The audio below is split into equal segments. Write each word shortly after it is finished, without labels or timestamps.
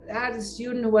had a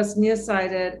student who was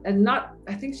nearsighted and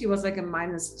I think she was like a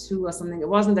 -2 or something.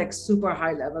 It wasn't like super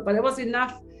high level, but it was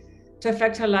enough to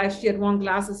affect her life. She had worn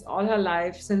glasses all her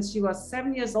life since she was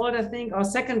 7 years old, I think, or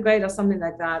second grade or something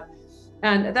like that.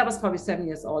 And that was probably 7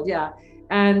 years old, yeah.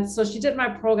 And so she did my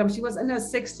program. She was in her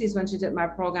 60s when she did my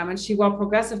program, and she wore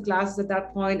progressive glasses at that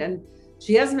point. And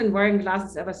she hasn't been wearing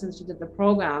glasses ever since she did the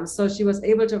program. So she was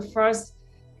able to first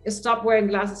stop wearing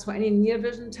glasses for any near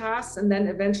vision tasks, and then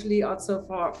eventually also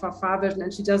for far vision.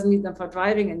 And she doesn't need them for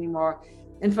driving anymore.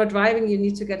 And for driving, you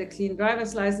need to get a clean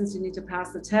driver's license. You need to pass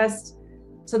the test.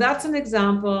 So that's an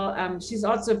example. She's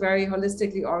also very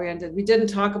holistically oriented. We didn't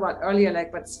talk about earlier,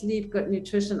 but sleep, good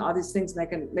nutrition, all these things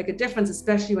make a difference,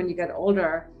 especially when you get older.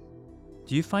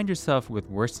 Do you find yourself with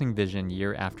worsening vision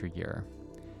year after year?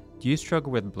 Do you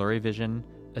struggle with blurry vision,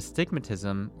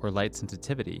 astigmatism, or light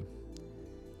sensitivity?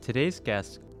 Today's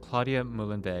guest, Claudia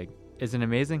Mullenweg, is an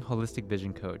amazing holistic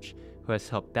vision coach who has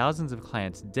helped thousands of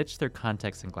clients ditch their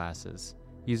contacts and glasses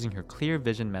using her clear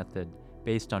vision method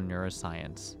based on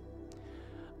neuroscience.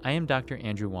 I am Dr.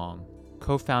 Andrew Wong,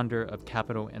 co-founder of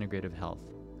Capital Integrative Health.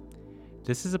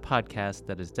 This is a podcast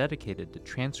that is dedicated to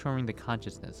transforming the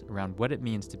consciousness around what it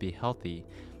means to be healthy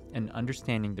and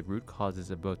understanding the root causes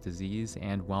of both disease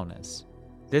and wellness.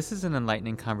 This is an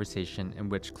enlightening conversation in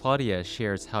which Claudia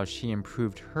shares how she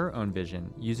improved her own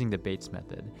vision using the Bates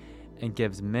method and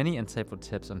gives many insightful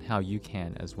tips on how you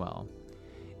can as well.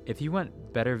 If you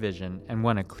want better vision and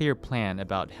want a clear plan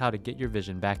about how to get your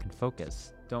vision back in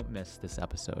focus, don't miss this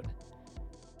episode.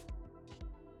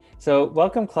 So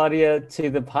welcome, Claudia, to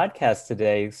the podcast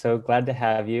today. So glad to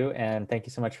have you, and thank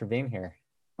you so much for being here.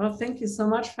 Well, thank you so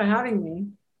much for having me.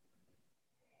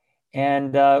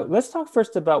 And let's talk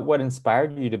first about what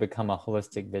inspired you to become a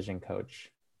holistic vision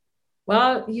coach.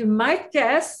 Well, you might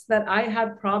guess that I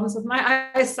had problems with my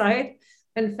eyesight.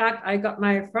 In fact, I got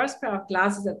my first pair of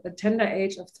glasses at the tender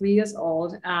age of 3 years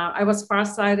old. I was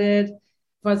farsighted.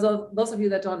 For those of you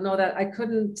that don't know that, I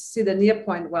couldn't see the near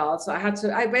point well. So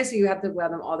I basically had to wear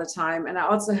them all the time. And I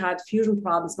also had fusion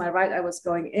problems. My right eye was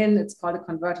going in. It's called a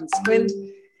convergent squint.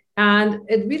 And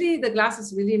the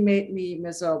glasses really made me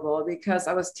miserable because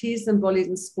I was teased and bullied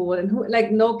in school, and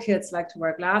no kids like to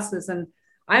wear glasses. And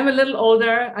I'm a little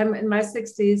older. I'm in my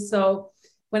 60s. So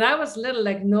when I was little,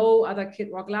 no other kid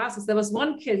wore glasses. There was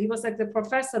one kid, he was like the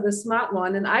professor, the smart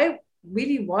one. And I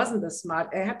really wasn't the smart.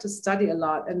 I had to study a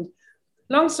lot. And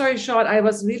long story short, I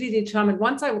was really determined.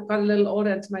 Once I got a little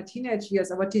older into my teenage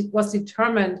years, I was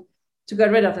determined to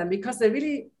get rid of them because they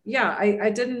really,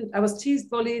 I was teased,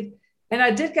 bullied, and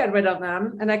I did get rid of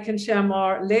them. And I can share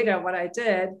more later what I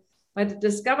did. I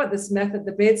discovered this method,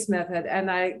 the Bates method,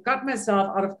 and I got myself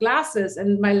out of glasses,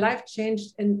 and my life changed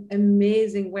in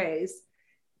amazing ways.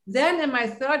 Then in my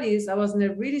 30s, I was in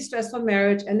a really stressful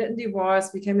marriage, ended in divorce,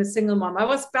 became a single mom. I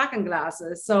was back in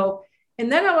glasses. And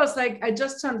then I was I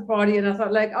just turned 40, and I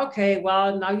thought okay, well,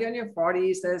 now you're in your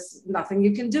 40s, there's nothing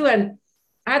you can do. And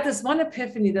I had this one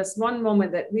epiphany, this one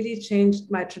moment that really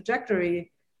changed my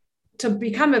trajectory to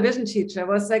become a vision teacher. It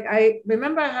was I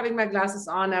remember having my glasses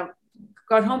on. I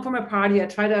got home from a party. I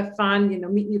tried to have fun,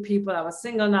 meet new people. I was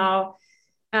single now.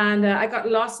 And I got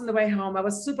lost on the way home. I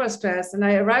was super stressed. And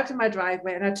I arrived in my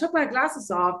driveway and I took my glasses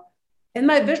off. And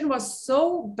my vision was so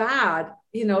bad,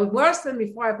 worse than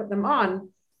before I put them on.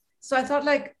 So I thought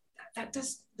that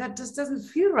just doesn't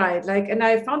feel right. And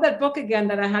I found that book again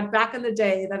that I had back in the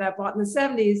day that I bought in the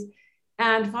 70s,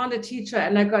 and found a teacher.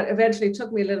 And eventually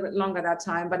took me a little bit longer that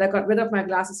time, but I got rid of my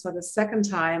glasses for the second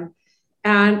time.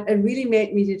 And it really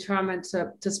made me determined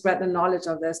to spread the knowledge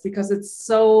of this, because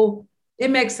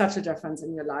it makes such a difference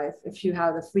in your life if you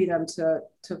have the freedom to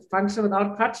function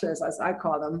without crutches, as I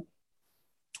call them.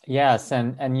 Yes.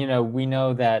 And we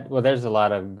know that, well, there's a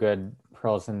lot of good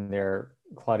pearls in there,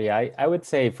 Claudia. I would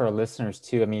say for our listeners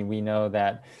too, we know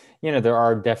that, there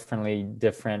are definitely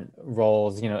different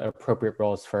roles, appropriate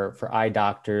roles for eye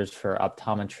doctors, for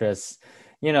optometrists.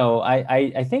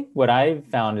 I think what I've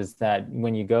found is that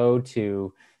when you go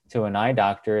to an eye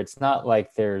doctor, it's not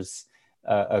like there's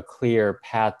a clear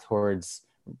path towards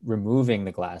removing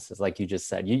the glasses. Like you just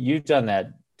said, you've done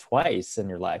that twice in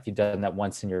your life. You've done that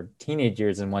once in your teenage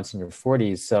years and once in your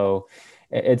 40s. So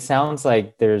it sounds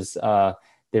like there's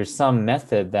some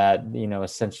method that,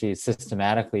 essentially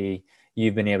systematically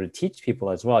you've been able to teach people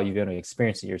as well. You've been able to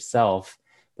experience it yourself,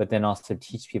 but then also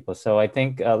teach people. So I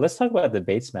think let's talk about the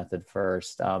Bates method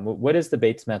first. What is the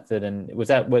Bates method? And was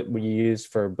that what you used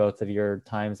for both of your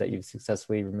times that you've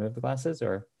successfully removed the glasses,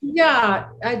 or? Yeah,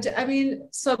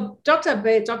 so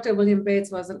Dr. William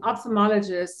Bates was an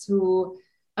ophthalmologist who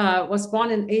was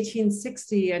born in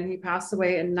 1860 and he passed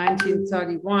away in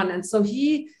 1931. And so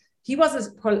he he was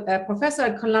a professor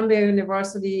at Columbia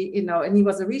University, and he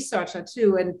was a researcher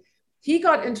too. And he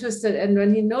got interested, and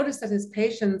when he noticed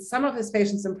that some of his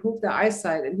patients improved their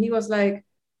eyesight, and he was like,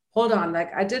 hold on,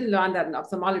 like I didn't learn that in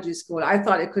ophthalmology school. I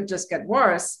thought it could just get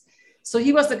worse. So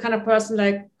he was the kind of person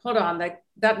like, hold on, like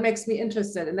that makes me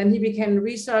interested. And then he began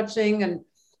researching, and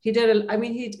he did,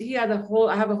 he had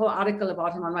I have a whole article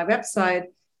about him on my website,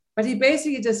 but he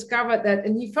basically discovered that,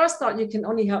 and he first thought you can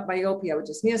only help myopia, which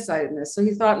is nearsightedness. So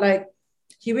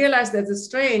he realized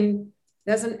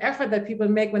there's an effort that people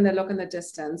make when they look in the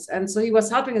distance. And so he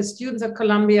was helping his students at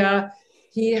Columbia.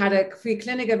 He had a free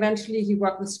clinic eventually. He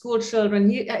worked with school children.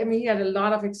 He had a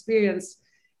lot of experience.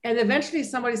 And eventually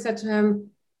somebody said to him,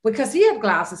 because he had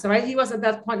glasses, right? He was at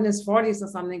that point in his 40s or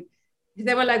something.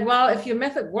 They were like, well, if your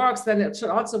method works, then it should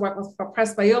also work for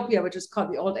presbyopia, which is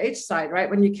called the old age side, right?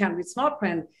 When you can't read small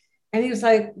print. And he was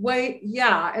like, wait,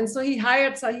 yeah. And so he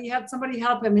had somebody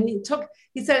help him. And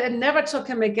he said it never took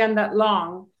him again that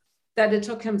long that it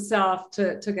took himself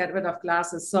to get rid of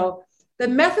glasses. So the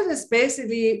method is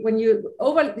basically, when you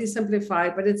overly simplify,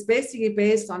 but it's basically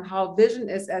based on how vision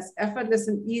is as effortless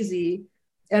and easy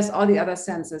as all the other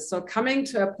senses. So coming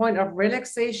to a point of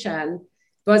relaxation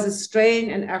versus strain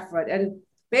and effort. And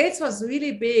Bates was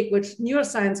really big, which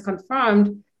neuroscience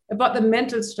confirmed, about the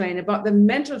mental strain, about the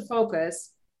mental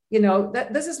focus.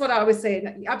 This is what I always say.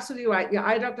 You're absolutely right. Your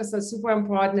eye doctors are super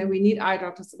important, and we need eye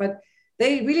doctors, but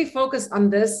they really focus on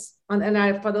this.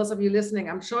 For those of you listening,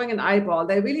 I'm showing an eyeball.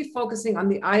 They're really focusing on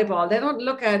the eyeball. They don't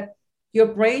look at your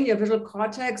brain, your visual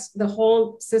cortex, the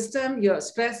whole system, your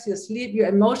stress, your sleep, your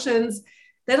emotions.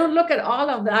 They don't look at all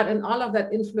of that, and all of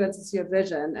that influences your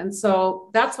vision. And so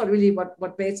that's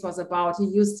what Bates was about. He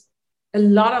used a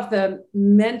lot of the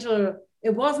mental,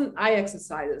 it wasn't eye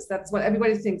exercises. That's what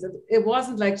everybody thinks. It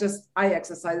wasn't like just eye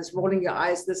exercises, rolling your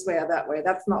eyes this way or that way.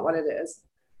 That's not what it is.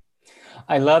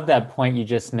 I love that point you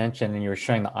just mentioned, and you were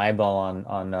showing the eyeball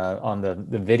on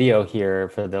the video here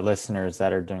for the listeners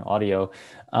that are doing audio.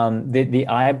 The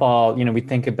eyeball, we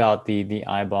think about the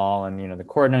eyeball and the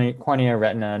cornea,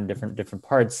 retina, and different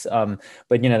parts.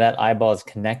 But that eyeball is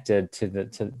connected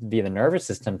via the nervous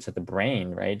system to the brain,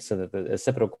 right? So that the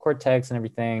occipital cortex and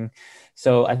everything.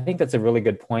 So I think that's a really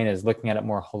good point, is looking at it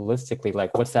more holistically,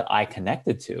 like what's that eye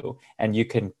connected to, and you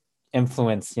can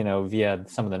influence, via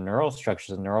some of the neural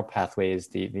structures and neural pathways,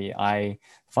 the eye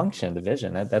function, the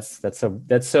vision.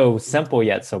 That's so simple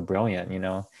yet so brilliant,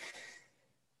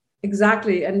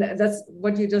 Exactly. And that's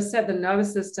what you just said, the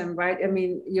nervous system, right?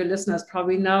 Your listeners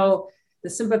probably know the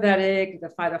sympathetic, the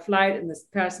fight or flight, and the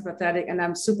parasympathetic, and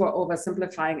I'm super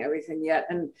oversimplifying everything yet.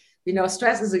 And, I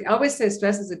always say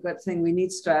stress is a good thing. We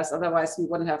need stress. Otherwise we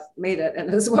wouldn't have made it in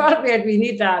this world. We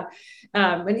need that.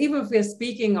 And even if we're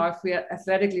speaking or if we're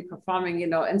athletically performing,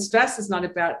 and stress is not a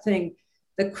bad thing.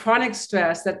 The chronic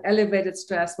stress, that elevated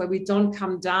stress where we don't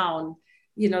come down,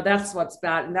 that's what's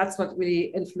bad. And that's what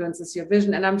really influences your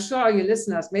vision. And I'm sure your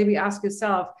listeners maybe ask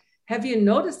yourself, have you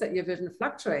noticed that your vision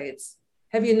fluctuates?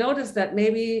 Have you noticed that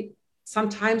maybe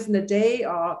sometimes in the day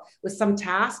or with some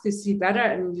task you see better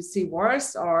and you see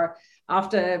worse, or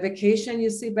after a vacation you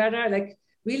see better? Like,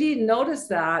 really notice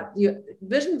that your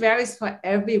vision varies for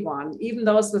everyone, even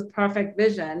those with perfect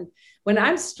vision. When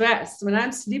I'm stressed, when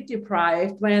I'm sleep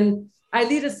deprived, when I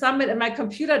lead a summit and my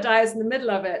computer dies in the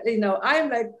middle of it,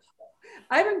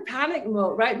 I'm in panic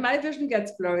mode, right? My vision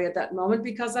gets blurry at that moment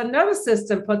because our nervous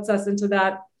system puts us into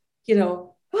that,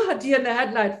 deer in the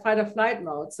headlight, fight or flight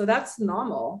mode. So that's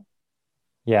normal.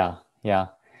 Yeah.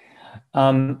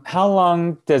 How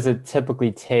long does it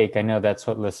typically take? I know that's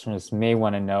what listeners may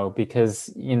want to know,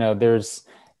 because,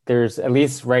 there's at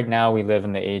least right now we live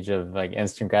in the age of like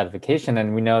instant gratification,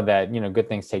 and we know that, good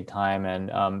things take time,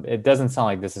 and it doesn't sound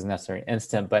like this is necessarily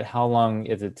instant, but how long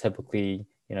is it typically,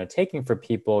 taking for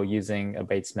people using a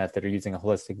Bates method or using a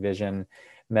holistic vision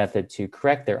method to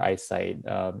correct their eyesight,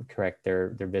 correct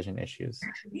their vision issues?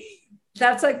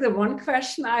 That's like the one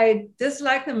question I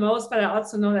dislike the most, but I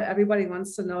also know that everybody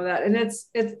wants to know that. And it's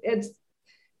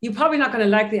you're probably not going to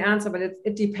like the answer, but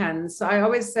it depends. So I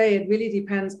always say it really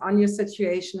depends on your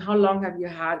situation. How long have you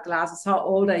had glasses? How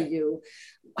old are you?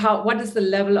 What is the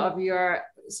level of your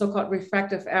so-called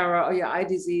refractive error or your eye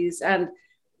disease? And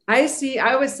I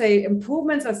always say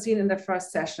improvements are seen in the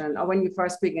first session, or when you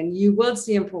first begin, you will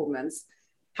see improvements.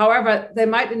 However, they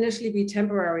might initially be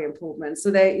temporary improvements.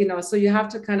 So so you have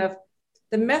to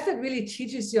the method really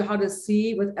teaches you how to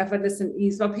see with effortless and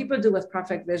ease, what people do with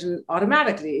perfect vision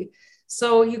automatically.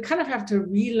 So you kind of have to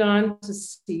relearn to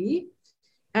see.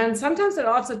 And sometimes it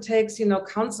also takes,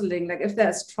 counseling, like if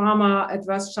there's trauma,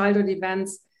 adverse childhood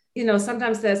events,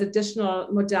 sometimes there's additional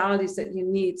modalities that you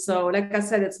need. So like I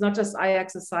said, it's not just eye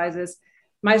exercises.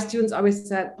 my students always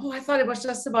said, oh, I thought it was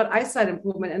just about eyesight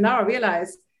improvement. And now I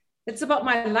realize it's about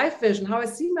my life vision, how I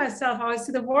see myself, how I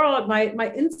see the world,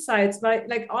 my insights, my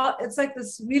like all. It's like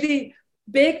this really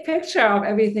big picture of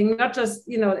everything, not just,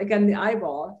 again, the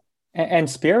eyeball. And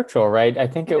spiritual, right? I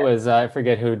think it was I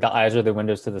forget who, the eyes are the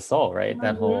windows to the soul, right?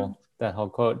 Mm-hmm. That whole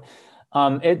quote.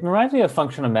 It reminds me of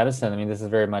functional medicine. I mean, this is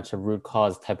very much a root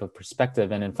cause type of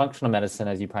perspective. And in functional medicine,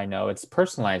 as you probably know, it's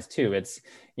personalized too. It's,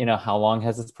 how long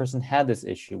has this person had this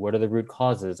issue? What are the root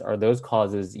causes? Are those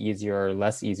causes easier or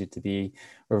less easy to be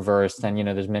reversed? And,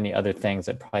 there's many other things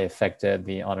that probably affected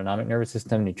the autonomic nervous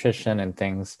system, nutrition, and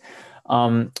things.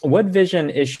 What vision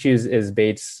issues is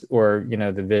Bates, or,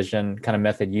 the vision kind of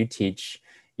method you teach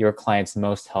your clients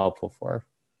most helpful for?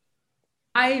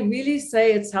 I really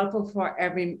say it's helpful for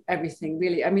everything,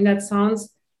 really. I mean, that sounds,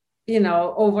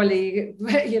 overly,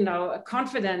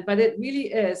 confident, but it really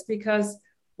is, because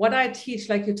what I teach,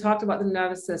 like you talked about the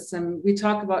nervous system, we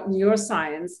talk about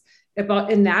neuroscience,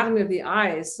 about anatomy of the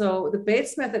eyes. So the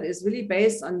Bates method is really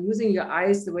based on using your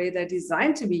eyes the way they're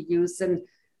designed to be used, and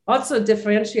also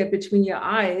differentiate between your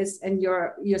eyes and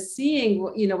you're seeing,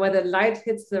 where the light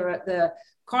hits the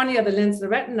cornea, the lens, the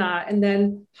retina, and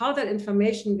then how that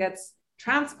information gets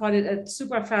transported at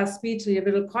super fast speed to your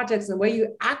visual cortex, and where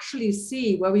you actually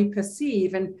see, where we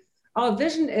perceive. And our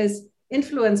vision is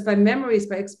influenced by memories,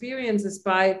 by experiences,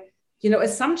 by,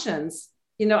 assumptions.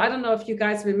 I don't know if you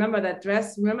guys remember that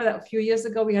dress. Remember that a few years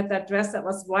ago, we had that dress that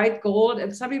was white gold,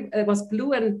 and some people, it was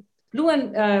blue and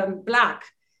black,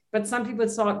 but some people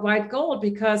saw it white gold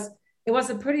because it was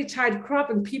a pretty tight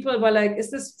crop, and people were like, is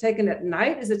this taken at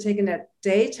night? Is it taken at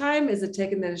daytime? Is it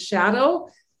taken in shadow?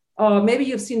 Or maybe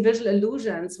you've seen visual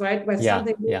illusions, right? Where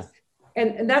something is,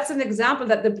 and that's an example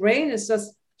that the brain is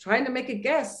just trying to make a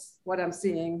guess what I'm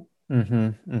seeing.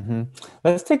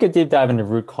 Let's take a deep dive into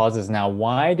root causes now.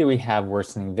 Why do we have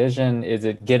worsening vision? Is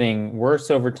it getting worse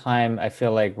over time? I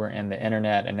feel like we're in the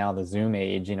internet and now the Zoom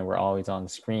age, we're always on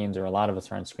screens, or a lot of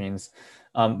us are on screens.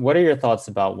 What are your thoughts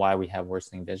about why we have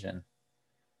worsening vision?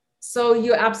 So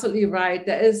you're absolutely right.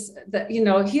 There is that,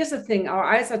 here's the thing, our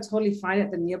eyes are totally fine at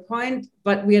the near point,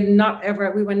 but we were not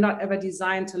ever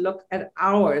designed to look at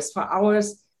for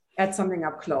hours at something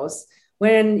up close.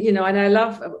 When, and I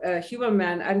love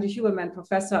Huberman, I'm the Huberman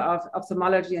professor of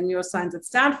ophthalmology and neuroscience at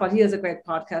Stanford. He has a great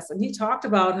podcast, and he talked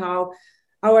about how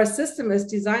our system is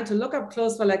designed to look up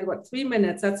close for like about 3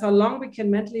 minutes. That's how long we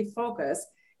can mentally focus.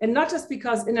 And not just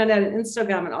because internet and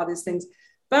Instagram and all these things,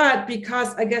 but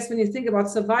because I guess when you think about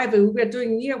survival, we're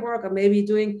doing near work, or maybe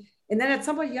doing, and then at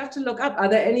some point you have to look up, are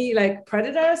there any like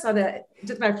predators?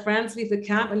 Did my friends leave the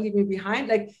camp and leave me behind?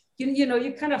 Like,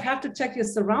 you kind of have to check your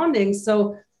surroundings.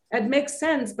 So it makes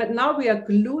sense, but now we are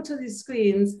glued to these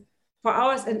screens for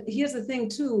hours. And here's the thing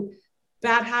too,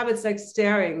 bad habits like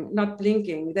staring, not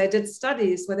blinking. They did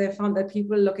studies where they found that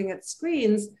people looking at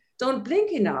screens don't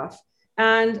blink enough.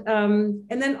 And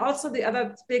then also the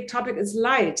other big topic is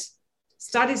light.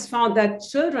 Studies found that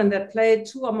children that play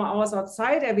 2 or more hours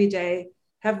outside every day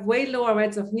have way lower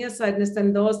rates of nearsightedness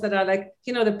than those that are like,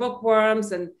 the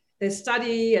bookworms, and they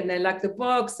study and they like the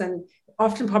books and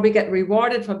often probably get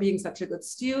rewarded for being such a good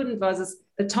student, versus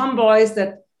the tomboys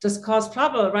that just cause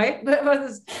trouble, right? If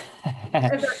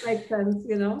that makes sense,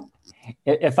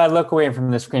 If I look away from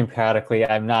the screen periodically,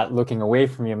 I'm not looking away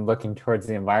from you. I'm looking towards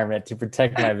the environment to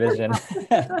protect my vision.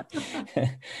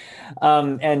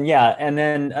 And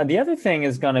then the other thing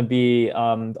is going to be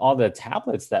all the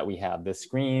tablets that we have, the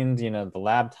screens, the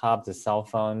laptops, the cell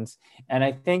phones. And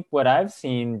I think what I've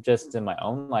seen just in my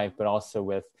own life, but also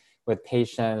with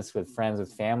patients, with friends,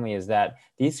 with family, is that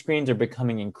these screens are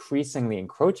becoming increasingly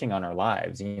encroaching on our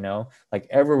lives. Like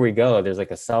everywhere we go, there's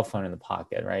like a cell phone in the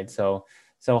pocket, right? So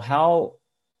how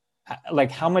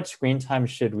much screen time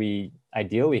should we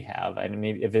ideally have? I mean,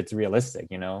 maybe if it's realistic,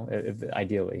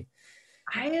 ideally.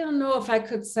 I don't know if I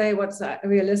could say what's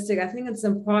realistic. I think it's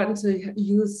important to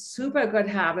use super good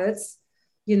habits,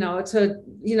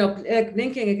 like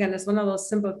blinking again is one of those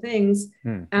simple things.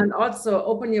 And also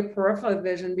open your peripheral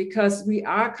vision, because we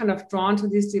are kind of drawn to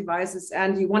these devices,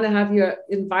 and you want to have your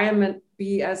environment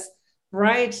be as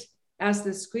bright as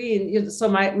the screen. So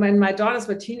when my daughters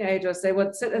were teenagers, they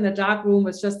would sit in a dark room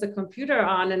with just the computer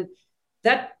on, and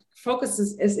that focus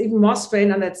is even more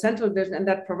strained on that central vision, and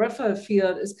that peripheral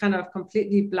field is kind of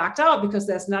completely blacked out because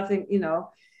there's nothing,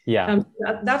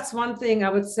 that's one thing I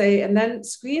would say. And then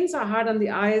screens are hard on the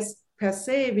eyes per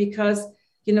se, because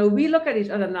we look at each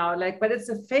other now, but it's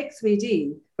a fake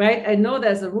 3D, right? I know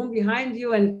there's a room behind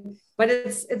you, but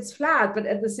it's flat, but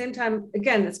at the same time,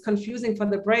 again, it's confusing for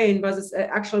the brain versus an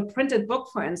actual printed book,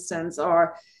 for instance,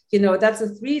 or, that's a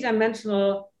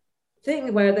 3-dimensional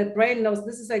thing where the brain knows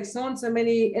this is like so and so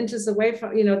many inches away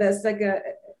from, there's like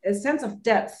a sense of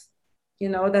depth,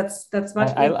 that's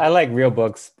much I like real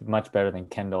books much better than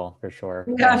Kindle for sure.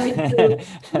 Yeah, me too.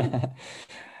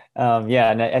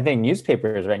 Yeah, and I think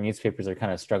newspapers, right? Newspapers are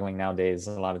kind of struggling nowadays.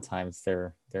 A lot of times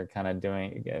they're kind of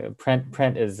doing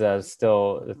print is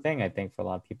still a thing, I think, for a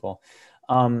lot of people.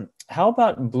 How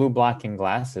about blue blocking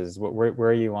glasses? Where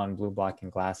are you on blue blocking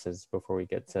glasses before we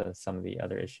get to some of the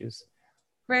other issues?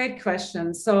 Great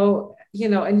question. So,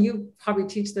 and you probably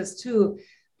teach this too.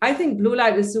 I think blue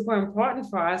light is super important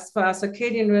for us, for our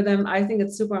circadian rhythm. I think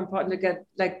it's super important to get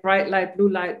like bright light, blue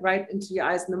light right into your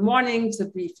eyes in the morning to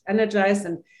be energized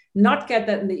and not get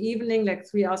that in the evening, like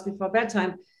 3 hours before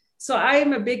bedtime. So I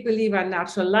am a big believer in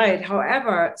natural light.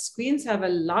 However, screens have a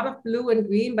lot of blue and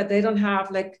green, but they don't have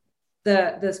like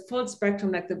the full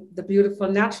spectrum like the beautiful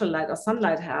natural light or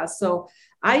sunlight has. So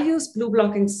I use blue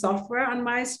blocking software on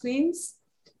my screens.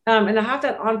 And I have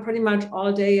that on pretty much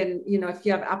all day. And, if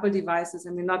you have Apple devices,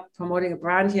 and we're not promoting a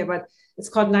brand here, but it's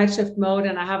called night shift mode,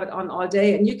 and I have it on all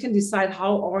day. And you can decide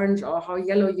how orange or how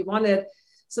yellow you want it,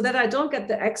 so that I don't get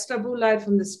the extra blue light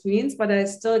from the screens, but I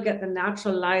still get the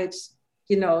natural light,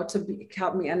 to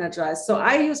help me energize. So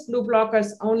I use blue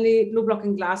blockers, only blue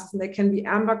blocking glasses, and they can be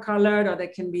amber colored, or they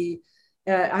can be,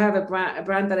 I have a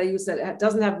brand that I use that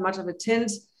doesn't have much of a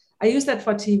tint. I use that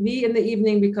for TV in the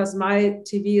evening because my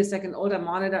TV is like an older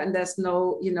monitor and there's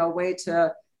no, way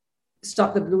to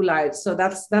stop the blue light. So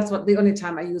that's what the only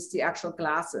time I use the actual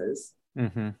glasses.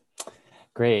 Mm-hmm.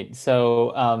 Great.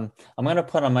 So I'm going to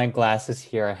put on my glasses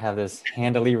here. I have this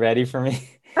handily ready for me.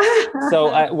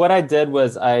 So what I did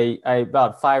was I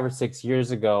about 5 or 6 years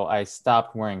ago, I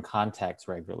stopped wearing contacts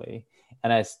regularly,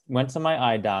 and I went to my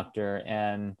eye doctor,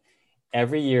 and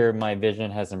every year my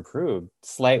vision has improved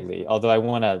slightly, although I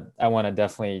want to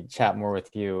definitely chat more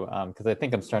with you because I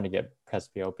think I'm starting to get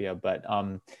presbyopia. But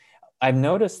I've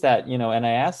noticed that, and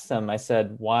I asked them, I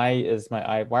said, why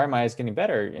are my eyes getting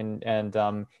better?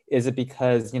 And is it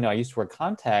because, I used to wear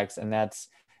contacts, and that's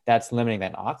limiting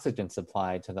that oxygen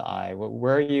supply to the eye.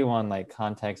 Where are you on like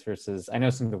contacts versus, I know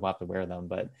some people have to wear them,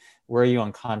 but where are you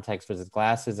on contacts versus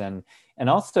glasses? And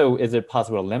also, is it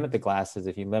possible to limit the glasses?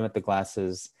 If you limit the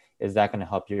glasses, is that going to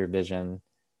help your vision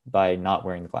by not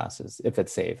wearing the glasses if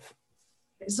it's safe?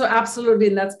 So absolutely.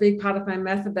 And that's a big part of my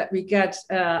method, that we get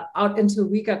out into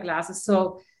weaker glasses.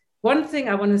 So one thing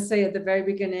I want to say at the very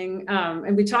beginning,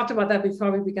 and we talked about that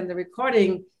before we began the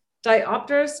recording,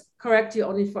 diopters correct you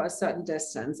only for a certain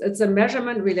distance. It's a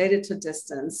measurement related to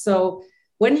distance. So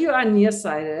when you are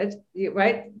nearsighted,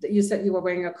 right, you said you were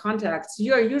wearing your contacts,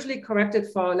 you are usually corrected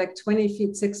for like 20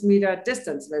 feet, 6 meter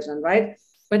distance vision, right?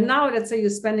 But now, let's say you're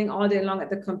spending all day long at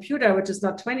the computer, which is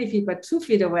not 20 feet, but 2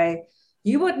 feet away,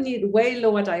 you would need way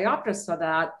lower diopters for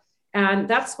that. And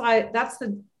that's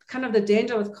the kind of the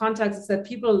danger with contacts, is that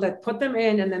people that put them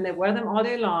in and then they wear them all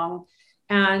day long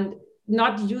and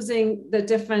not using the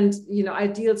different,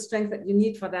 ideal strength that you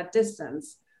need for that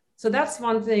distance. So that's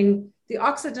one thing. The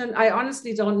oxygen, I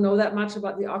honestly don't know that much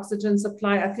about the oxygen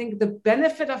supply. I think the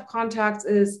benefit of contacts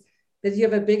is that you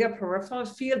have a bigger peripheral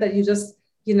field, that you just,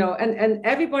 and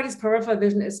everybody's peripheral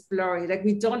vision is blurry. Like,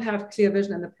 we don't have clear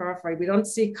vision in the periphery. We don't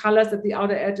see colors at the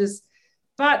outer edges.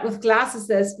 But with glasses,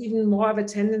 there's even more of a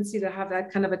tendency to have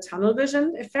that kind of a tunnel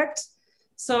vision effect.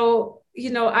 So,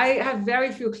 I have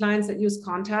very few clients that use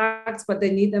contacts, but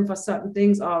they need them for certain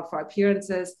things or for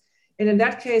appearances. And in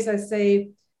that case, I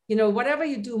say, whatever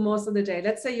you do most of the day,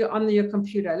 let's say you're on your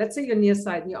computer, let's say you're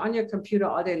nearsighted and you're on your computer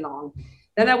all day long.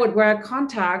 Then I would wear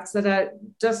contacts that are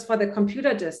just for the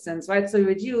computer distance, right? So you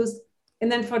would use, and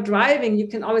then for driving, you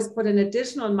can always put an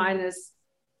additional minus,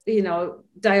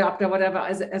 diopter, whatever,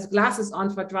 as glasses on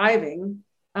for driving.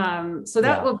 So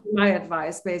that would be my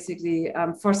advice, basically,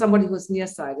 for somebody who's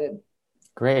nearsighted.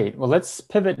 Great. Well, let's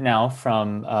pivot now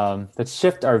from, let's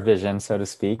shift our vision, so to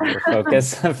speak, or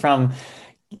focus from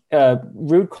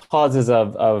root causes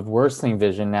of worsening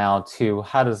vision now to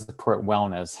how to support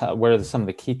wellness. What are some of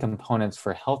the key components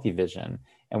for healthy vision,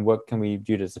 and what can we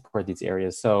do to support these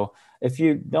areas? So if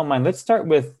you don't mind, let's start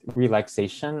with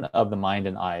relaxation of the mind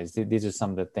and eyes. These are some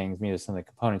of the things, maybe some of the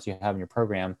components you have in your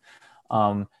program.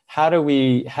 How do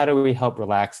we help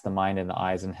relax the mind and the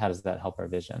eyes, and how does that help our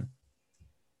vision?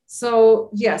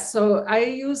 So yes, so I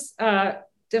use two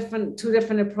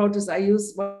different approaches. I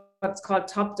use what's called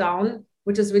top down,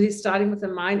 which is really starting with the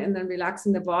mind and then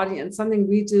relaxing the body. And something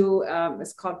we do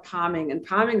is called palming. And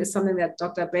palming is something that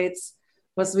Dr. Bates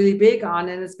was really big on.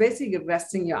 And it's basically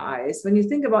resting your eyes. When you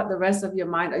think about the rest of your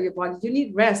mind or your body, you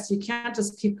need rest. You can't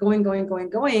just keep going.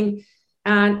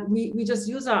 And we just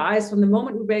use our eyes from the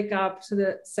moment we wake up to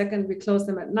the second we close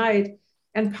them at night.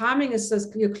 And palming is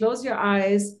just, you close your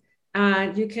eyes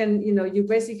and you can,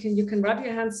 you can rub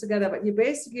your hands together, but you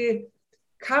basically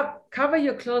cover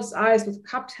your closed eyes with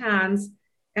cupped hands,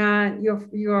 and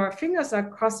your fingers are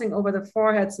crossing over the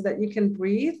forehead so that you can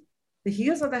breathe. The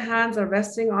heels of the hands are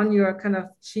resting on your kind of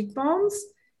cheekbones.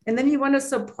 And then you want to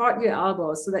support your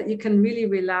elbows so that you can really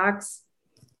relax,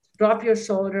 drop your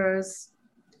shoulders.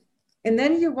 And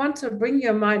then you want to bring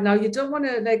your mind. Now, you don't want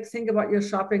to like think about your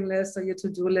shopping list or your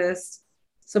to-do list.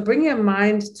 So bring your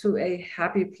mind to a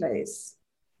happy place.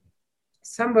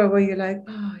 Somewhere where you're like,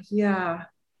 oh yeah,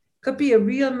 could be a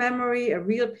real memory, a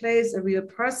real place, a real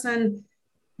person.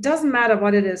 Doesn't matter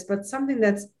what it is, but something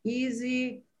that's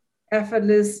easy,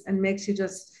 effortless, and makes you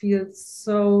just feel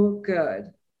so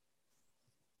good.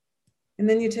 And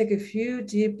then you take a few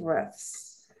deep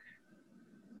breaths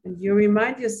and you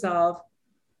remind yourself,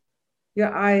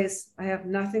 your eyes, I have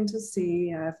nothing to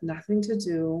see, I have nothing to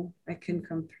do, I can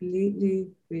completely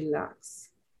relax.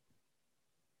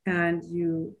 And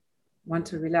you want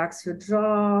to relax your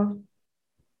jaw,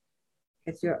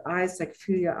 get your eyes, like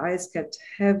feel your eyes get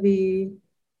heavy,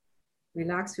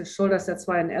 relax your shoulders. That's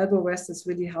why an elbow rest is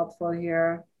really helpful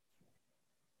here.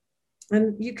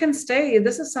 And you can stay.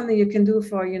 This is something you can do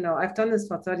for, I've done this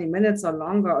for 30 minutes or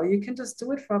longer, or you can just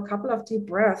do it for a couple of deep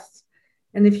breaths.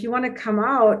 And if you want to come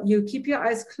out, you keep your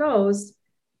eyes closed,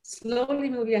 slowly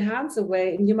move your hands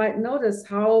away, and you might notice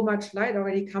how much light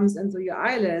already comes into your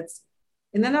eyelids.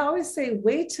 And then I always say,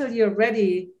 wait till you're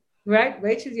ready, right?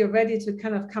 Wait till you're ready to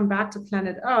kind of come back to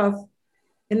planet Earth.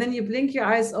 And then you blink your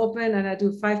eyes open, and I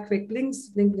do 5 quick blinks,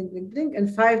 blink, blink, blink, blink,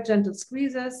 and 5 gentle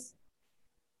squeezes.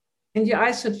 And your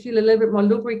eyes should feel a little bit more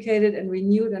lubricated and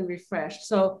renewed and refreshed.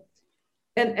 So,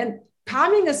 and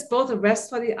palming is both a rest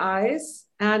for the eyes,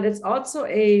 and it's also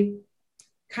a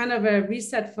kind of a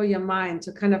reset for your mind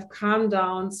to kind of calm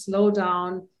down, slow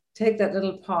down, take that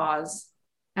little pause.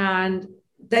 And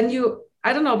then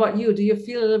I don't know about you, do you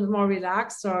feel a little bit more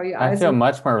relaxed, or your eyes? I feel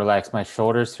much more relaxed. My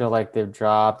shoulders feel like they've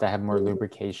dropped. I have more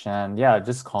lubrication. Yeah,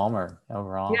 just calmer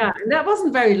overall. Yeah, and that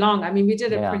wasn't very long. I mean, we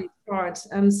did it pretty short.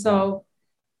 And so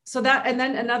that, and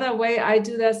then another way I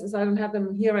do this is, I don't have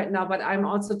them here right now, but I'm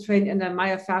also trained in the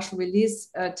myofascial release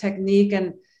technique.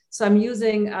 And so I'm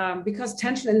using, because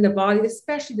tension in the body,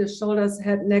 especially the shoulders,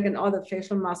 head, neck, and all the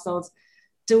facial muscles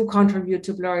do contribute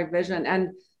to blurry vision.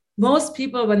 And most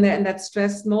people, when they're in that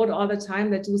stress mode all the time,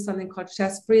 they do something called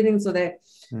chest breathing. So they're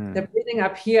breathing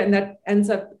up here, and that ends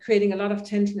up creating a lot of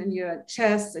tension in your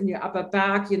chest and your upper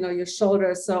back, your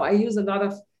shoulders. So I use a lot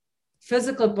of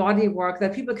physical body work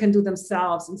that people can do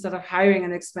themselves instead of hiring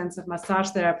an expensive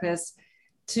massage therapist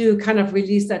to kind of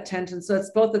release that tension. So it's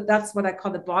both, that's what I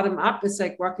call the bottom up. It's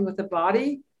like working with the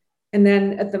body. And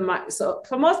then so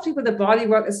for most people, the body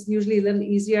work is usually a little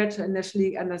easier to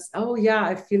initially understand. Oh yeah,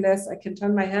 I feel this. I can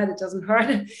turn my head. It doesn't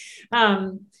hurt.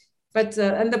 But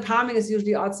and the palming is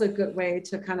usually also a good way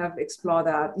to kind of explore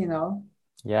that,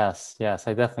 Yes.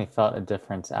 I definitely felt a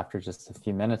difference after just a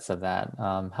few minutes of that.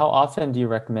 How often do you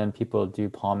recommend people do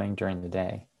palming during the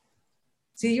day?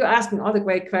 See, you're asking all the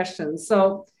great questions.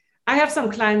 So I have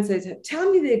some clients that say,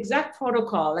 tell me the exact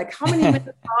protocol, like how many minutes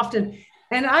often?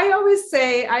 And I always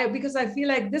say, because I feel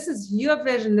like this is your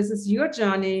vision, this is your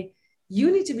journey.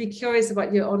 You need to be curious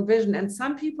about your own vision. And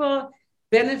some people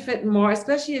benefit more,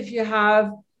 especially if you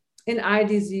have an eye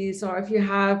disease, or if you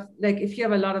have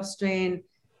a lot of strain,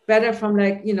 better from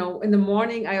in the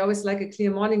morning. I always like a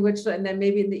clear morning ritual, and then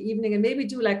maybe in the evening, and maybe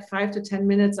do like 5 to 10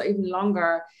 minutes or even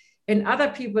longer. And other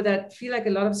people that feel like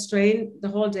a lot of strain the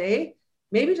whole day,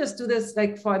 maybe just do this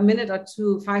like for a minute or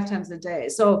two, 5 times a day.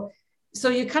 So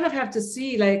you kind of have to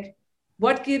see like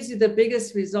what gives you the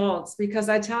biggest results, because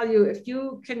I tell you, if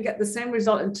you can get the same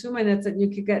result in 2 minutes that you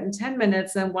could get in 10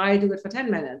 minutes, then why do it for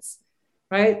 10 minutes?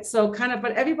 Right. So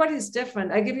but everybody's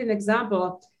different. I give you an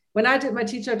example. When I did my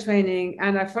teacher training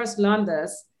and I first learned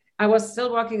this, I was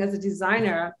still working as a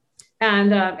designer.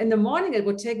 And in the morning, it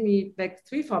would take me like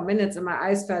 3-4 minutes, and my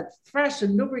eyes felt fresh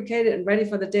and lubricated and ready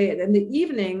for the day. And in the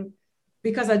evening,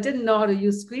 because I didn't know how to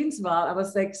use screens well, I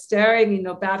was like staring,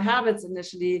 bad habits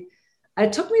initially.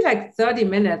 It took me like 30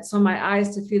 minutes for my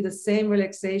eyes to feel the same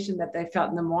relaxation that they felt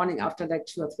in the morning after like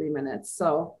 2 or 3 minutes.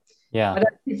 So yeah, but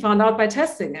I found out by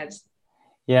testing it.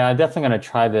 Yeah, I'm definitely going to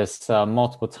try this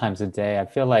multiple times a day. I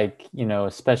feel like,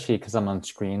 especially because I'm on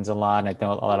screens a lot, and I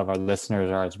know a lot of our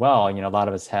listeners are as well. A lot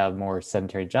of us have more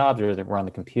sedentary jobs, or that we're on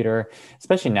the computer,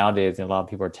 especially nowadays. A lot of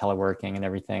people are teleworking and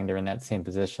everything. They're in that same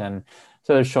position.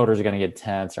 So their shoulders are going to get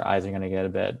tense, their eyes are going to get a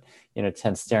bit,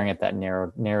 tense, staring at that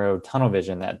narrow tunnel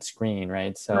vision, that screen,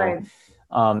 right? So, right.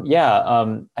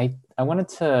 I wanted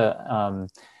to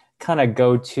kind of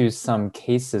go to some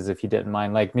cases, if you didn't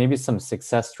mind, like maybe some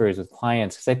success stories with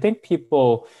clients, because I think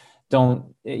people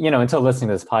don't, until listening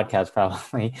to this podcast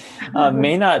probably,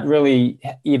 may not really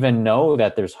even know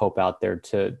that there's hope out there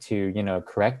to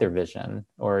correct their vision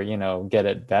or, get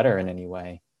it better in any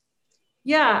way.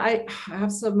 Yeah, I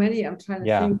have so many. I'm trying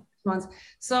to think ones.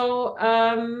 So,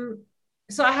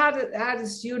 so I had a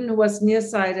student who was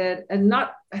nearsighted, and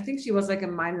I think she was like a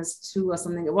 -2 or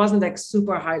something. It wasn't like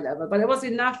super high level, but it was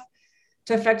enough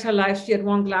to affect her life. She had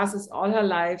worn glasses all her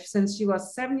life since she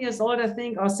was 7 years old, I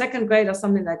think, or second grade or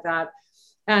something like that.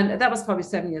 And that was probably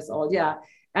 7 years old. Yeah.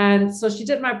 And so she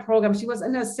did my program. She was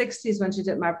in her 60s when she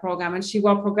did my program, and she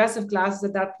wore progressive glasses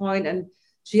at that point. And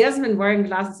she hasn't been wearing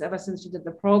glasses ever since she did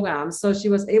the program. So she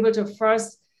was able to first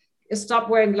stop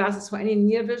wearing glasses for any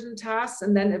near vision tasks,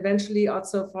 and then eventually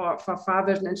also for far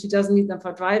vision. And she doesn't need them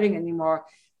for driving anymore.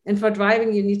 And for driving,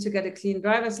 you need to get a clean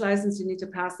driver's license. You need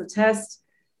to pass the test.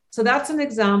 So that's an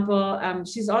example.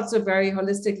 She's also very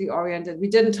holistically oriented. We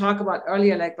didn't talk about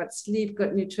earlier, but sleep,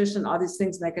 good nutrition, all these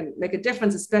things make a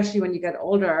difference, especially when you get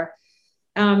older.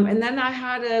 And then I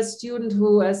had a student who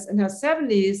was in her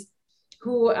 70s,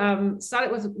 who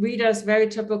started with readers, very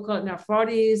typical, in her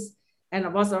 40s, and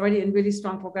was already in really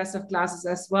strong progressive glasses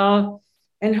as well.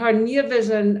 And her near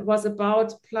vision was about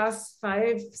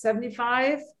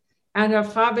 +575. And her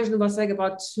far vision was like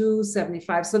about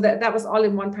 275. So that was all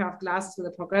in one pair of glasses with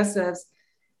the progressives.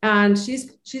 And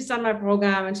she's done my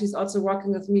program, and she's also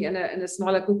working with me in a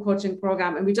smaller group coaching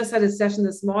program. And we just had a session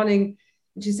this morning,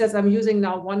 and she says, I'm using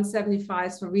now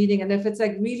 175s for reading. And if it's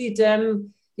like really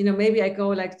dim, maybe I go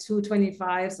like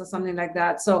 225s or something like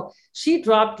that. So she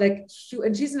dropped and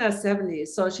she's in her 70s.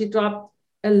 So she dropped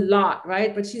a lot,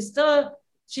 right? But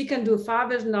she can do far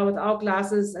vision now without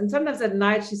glasses. And sometimes at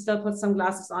night, she still puts some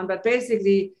glasses on, but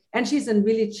basically, and she's in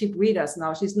really cheap readers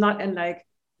now. She's not in like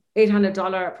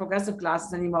 $800 progressive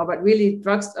glasses anymore, but really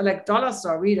like dollar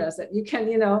store readers that you can,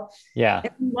 Yeah.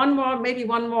 Maybe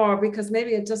one more, because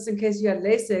maybe just in case you had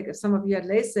LASIK, if some of you had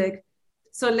LASIK.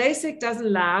 So LASIK doesn't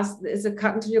last. It's a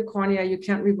cut into your cornea. You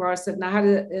can't reverse it. And I had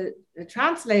a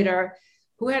translator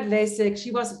who had LASIK.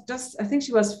 I think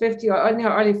she was 50 or in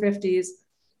her early 50s.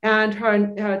 And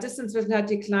her distance vision had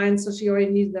declined, so she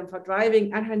already needed them for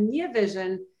driving. And her near vision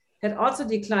had also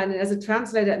declined. And as a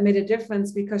translator, it made a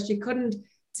difference because she couldn't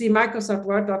see Microsoft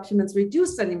Word documents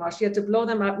reduced anymore. She had to blow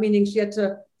them up, meaning she had to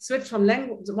switch from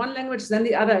one language, then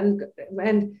the other.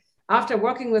 And after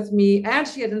working with me, and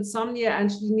she had insomnia,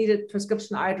 and she needed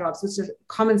prescription eye drops, which is a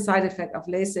common side effect of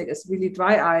LASIK, is really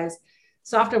dry eyes.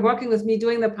 So after working with me,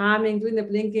 doing the palming, doing the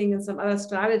blinking, and some other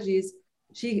strategies,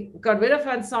 she got rid of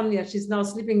her insomnia. She's now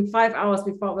sleeping 5 hours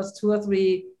before it was 2 or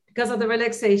 3 because of the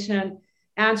relaxation.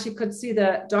 And she could see the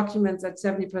documents at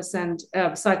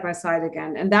 70% side by side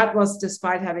again. And that was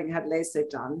despite having had LASIK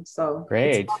done. So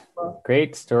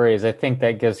great stories. I think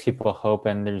that gives people hope.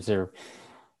 And there's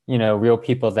real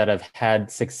people that have had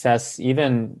success,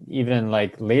 even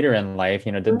like later in life,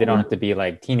 they don't have to be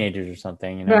like teenagers or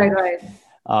something, Right.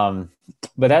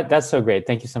 But that's so great.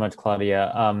 Thank you so much, Claudia.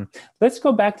 Let's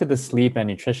go back to the sleep and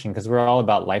nutrition, because we're all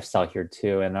about lifestyle here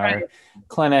too in our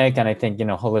clinic, and I think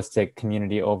holistic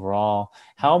community overall.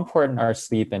 How important are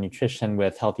sleep and nutrition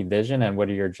with healthy vision, and what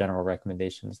are your general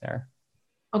recommendations there?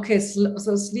 Okay,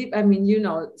 so sleep,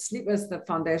 sleep is the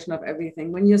foundation of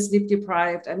everything. When you're sleep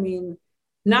deprived,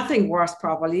 nothing works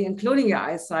properly, including your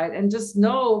eyesight. And just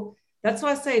know, that's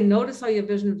why I say notice how your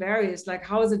vision varies. Like,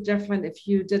 how is it different if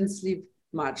you didn't sleep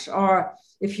much or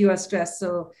if you are stressed?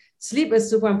 So sleep is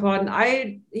super important.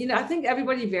 I think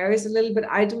everybody varies a little bit.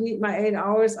 I do need my 8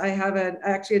 hours. I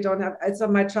don't have, it's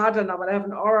on my charger now, but I have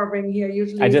an Aura ring here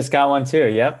usually. I just got one too.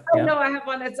 Yep. No, I have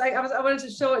one. It's like, I wanted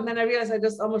to show it, and then I realized I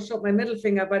just almost showed my middle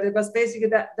finger, but it was basically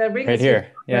that ring right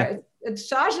here. Yeah. It's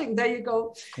charging. There you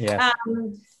go. Yeah.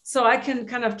 So I can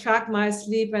kind of track my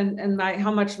sleep and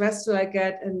how much rest do I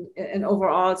get and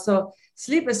overall. So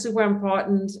sleep is super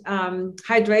important.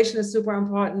 Hydration is super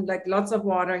important, like lots of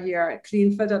water here,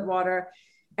 clean filtered water,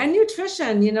 and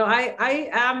nutrition. I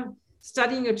am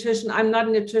studying nutrition. I'm not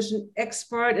a nutrition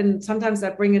expert, and sometimes I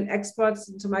bring in experts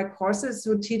into my courses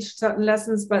who teach certain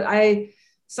lessons, but I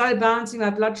started balancing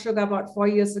my blood sugar about 4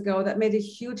 years ago. That made a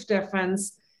huge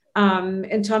difference.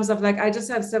 In terms of I just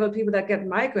have several people that get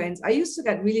migraines. I used to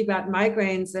get really bad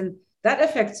migraines, and that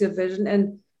affects your vision.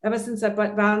 And ever since I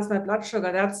balanced my blood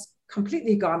sugar, that's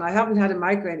completely gone. I haven't had a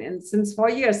migraine since 4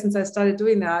 years since I started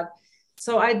doing that.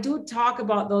 So I do talk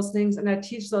about those things and I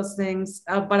teach those things,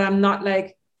 but I'm not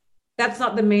that's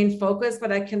not the main focus,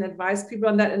 but I can advise people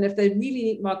on that. And if they really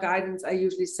need more guidance, I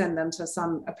usually send them to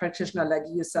a practitioner like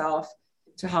yourself.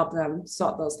 to help them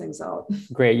sort those things out.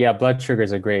 Great. Yeah, blood sugar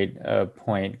is a great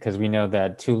point because we know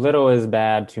that too little is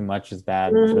bad, too much is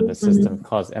bad for the system,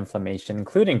 cause inflammation,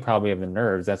 including probably of the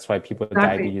nerves. That's why people with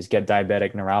diabetes get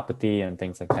diabetic neuropathy and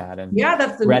things like that. And yeah,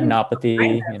 that's the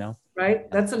retinopathy, you know.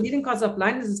 Right? That's the leading cause of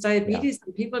blindness is diabetes.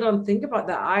 Yeah. People don't think about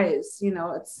the eyes, you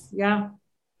know, it's, yeah.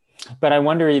 But I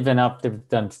wonder, even up, they've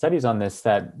done studies on this,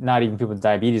 that not even people with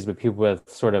diabetes, but people with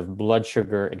sort of blood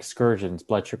sugar excursions,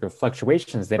 blood sugar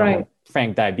fluctuations, they don't have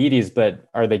frank diabetes, but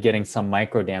are they getting some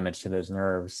micro damage to those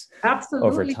nerves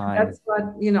over time? That's what,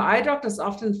 you know, eye doctors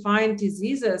often find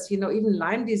diseases, you know, even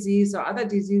Lyme disease or other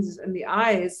diseases in the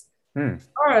eyes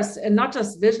first, and not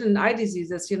just vision and eye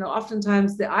diseases. You know,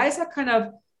 oftentimes the eyes are kind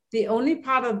of the only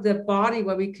part of the body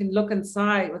where we can look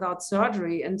inside without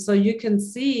surgery. And so you can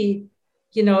see,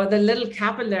 you know, the little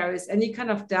capillaries, any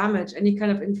kind of damage, any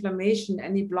kind of inflammation,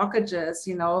 any blockages,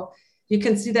 you know, you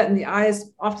can see that in the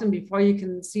eyes often before you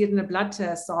can see it in a blood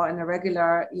test or in a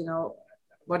regular, you know,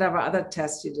 whatever other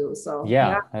test you do. So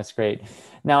yeah. That's great.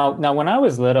 Now, when I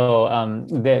was little,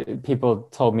 people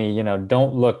told me, you know,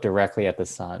 don't look directly at the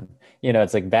sun. You know,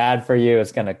 it's like bad for you.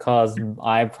 It's going to cause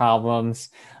eye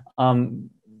problems.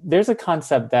 There's a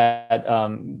concept that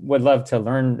we'd love to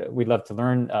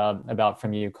learn about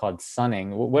from you called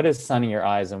sunning. What is sunning your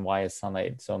eyes, and why is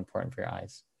sunlight so important for your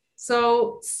eyes?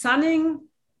 So sunning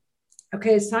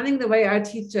the way I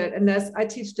teach it, and I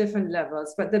teach different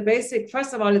levels, but the basic,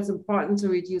 first of all, it's important to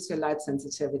reduce your light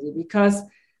sensitivity, because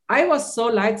I was so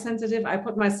light sensitive. I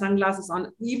put my sunglasses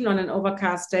on even on an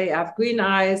overcast day. I have green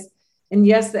eyes. And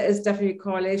yes, there is definitely a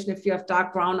correlation. If you have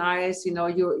dark brown eyes, you know,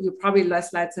 you're probably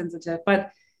less light sensitive.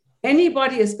 But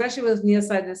anybody, especially with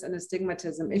nearsightedness and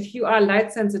astigmatism, if you are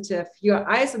light sensitive, your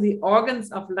eyes are the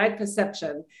organs of light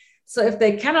perception. So if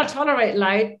they cannot tolerate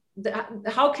light,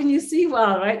 how can you see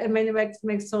well, right? I mean, it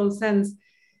makes total sense.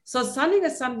 So sunning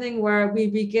is something where we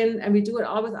begin, and we do it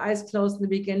all with eyes closed in the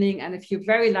beginning. And if you're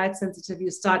very light sensitive, you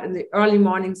start in the early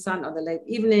morning sun or the late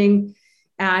evening,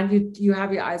 and you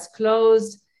have your eyes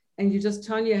closed, and you just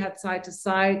turn your head side to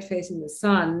side facing the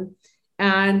sun.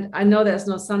 And I know there's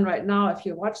no sun right now if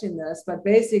you're watching this, but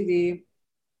basically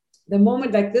the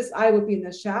moment like this eye would be in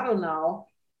the shadow now.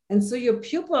 And so your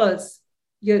pupils,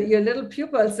 your little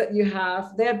pupils that you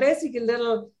have, they're basically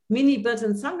little mini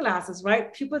built-in sunglasses,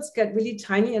 right? Pupils get really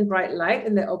tiny and bright light,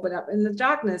 and they open up in the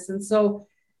darkness. And so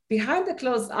behind the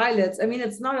closed eyelids, I mean,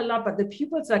 it's not a lot, but the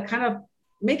pupils are kind of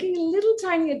making little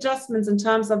tiny adjustments in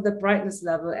terms of the brightness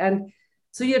level. And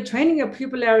so you're training your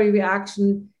pupillary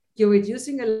reaction, you're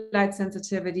reducing your light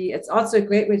sensitivity. It's also a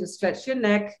great way to stretch your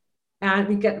neck, and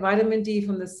we get vitamin D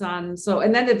from the sun. So,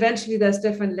 and then eventually there's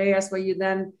different layers where you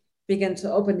then begin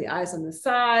to open the eyes on the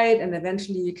side, and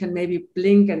eventually you can maybe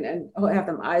blink and have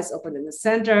them eyes open in the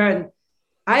center. And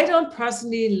I don't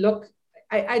personally look,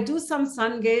 I do some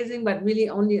sun gazing, but really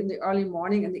only in the early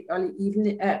morning and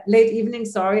the late evening,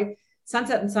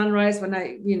 sunset and sunrise, when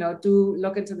I, you know, do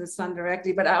look into the sun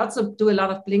directly. But I also do a lot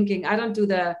of blinking. I don't do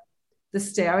the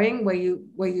staring where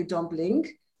you don't blink.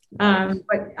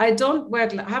 But I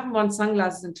haven't worn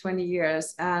sunglasses in 20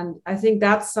 years. And I think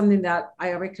that's something that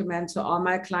I recommend to all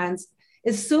my clients,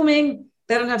 assuming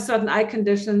they don't have certain eye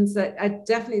conditions. That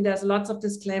there's lots of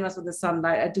disclaimers with the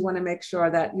sunlight. I do want to make sure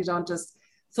that you don't just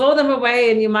throw them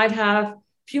away, and you might have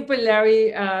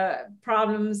pupillary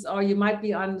problems, or you might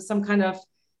be on some kind of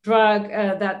drug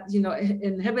that, you know,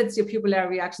 inhibits your pupillary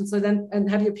reaction. So then, and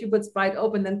have your pupils wide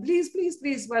open, then please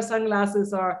wear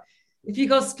sunglasses, or if you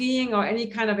go skiing or any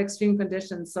kind of extreme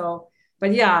conditions. So,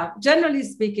 but yeah, generally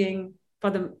speaking, for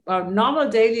the normal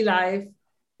daily life,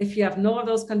 if you have no of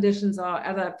those conditions or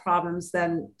other problems,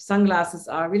 then sunglasses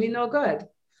are really no good.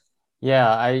 Yeah,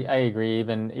 I agree.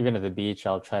 Even at the beach,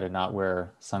 I'll try to not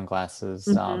wear sunglasses.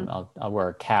 I'll wear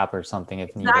a cap or something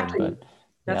if needed. But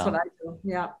that's what I do.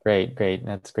 Yeah. Great.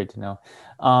 That's great to know.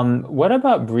 What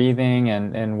about breathing,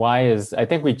 and why is, I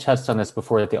think we touched on this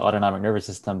before with the autonomic nervous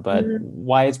system, but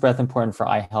why is breath important for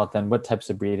eye health, and what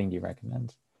types of breathing do you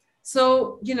recommend?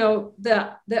 So, you know,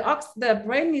 the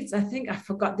brain needs, I think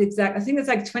it's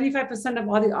like 25% of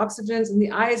all the oxygens, and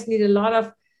the eyes need a lot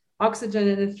of oxygen.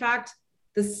 And in fact,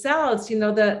 the cells, you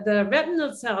know, the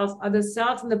retinal cells are the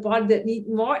cells in the body that need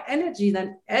more energy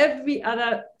than every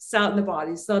other cell in the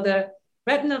body. So the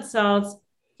retinal cells,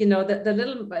 you know, the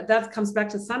little, that comes back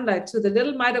to sunlight too, the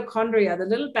little mitochondria, the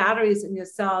little batteries in your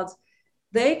cells,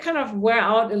 they kind of wear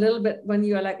out a little bit when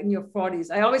you're like in your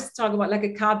 40s. I always talk about like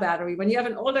a car battery. When you have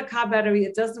an older car battery,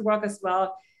 it doesn't work as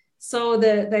well. So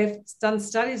they've done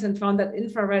studies and found that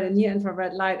infrared and near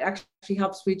infrared light actually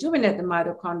helps rejuvenate the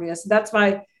mitochondria. So that's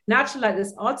why natural light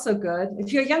is also good.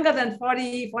 If you're younger than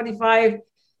 40, 45,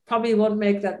 probably won't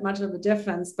make that much of a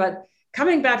difference. But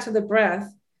coming back to the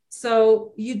breath.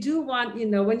 So you do want,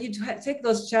 when you take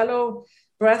those shallow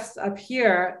breaths up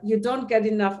here, you don't get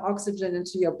enough oxygen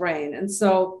into your brain.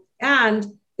 And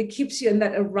it keeps you in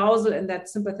that arousal, in that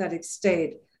sympathetic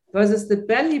state. Versus the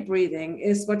belly breathing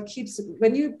is what keeps,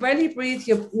 when you belly breathe,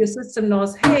 your system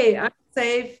knows, hey, I'm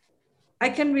safe, I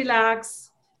can relax,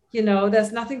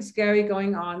 there's nothing scary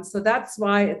going on. So that's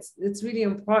why it's really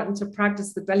important to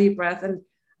practice the belly breath. And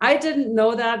I didn't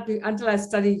know that until I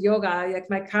studied yoga. Like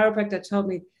my chiropractor told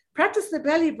me, practice the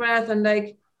belly breath. And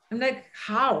I'm like,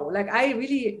 how? Like, I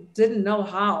really didn't know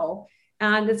how.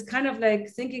 And it's kind of like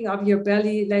thinking of your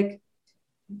belly, like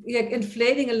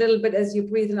inflating a little bit as you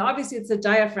breathe. And obviously it's a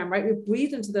diaphragm, right? We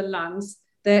breathe into the lungs,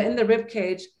 they're in the rib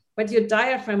cage, but your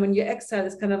diaphragm, when you exhale,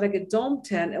 is kind of like a dome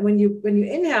tent. And when you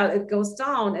inhale, it goes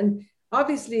down. And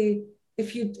obviously,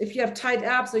 if you have tight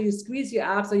abs, or you squeeze your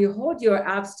abs, or you hold your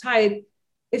abs tight,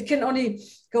 it can only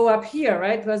go up here,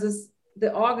 right? Versus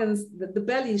the organs, the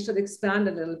belly should expand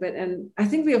a little bit. And I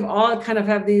think we have all kind of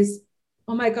have these,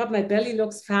 oh my God, my belly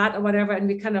looks fat or whatever.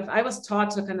 And I was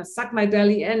taught to kind of suck my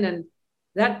belly in, and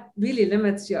that really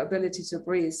limits your ability to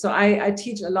breathe. So I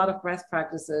teach a lot of breath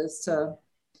practices to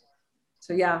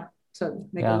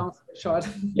make a long story short.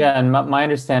 Yeah, and my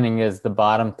understanding is the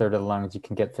bottom third of the lungs, you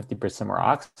can get 50% more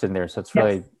oxygen there. So it's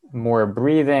really more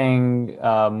breathing,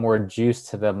 more juice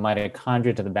to the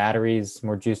mitochondria, to the batteries,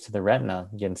 more juice to the retina.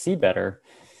 You can see better.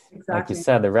 Exactly. Like you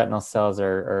said, the retinal cells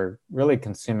are really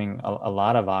consuming a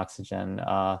lot of oxygen.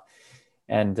 I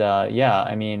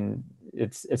mean,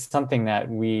 it's something that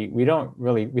we don't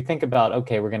really, we think about,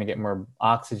 okay, we're going to get more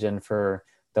oxygen for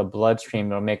the bloodstream,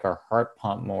 it'll make our heart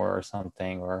pump more or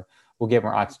something, or we'll get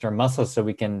more oxygen to our muscles so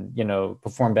we can,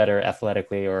 perform better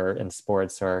athletically or in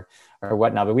sports or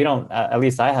whatnot. But we don't, at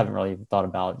least I haven't really thought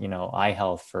about, eye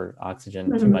health for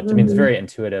oxygen too much. I mean, it's very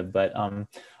intuitive, but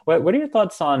what are your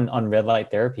thoughts on red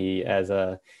light therapy as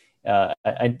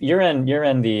you're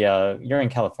in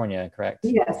California, correct?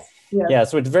 Yes. Yeah.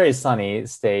 So it's a very sunny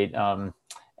state.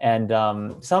 And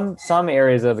some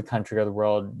areas of the country or the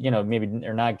world, maybe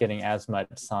they're not getting as much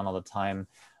sun all the time.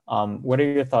 What are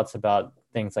your thoughts about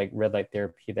things like red light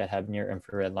therapy that have near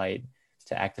infrared light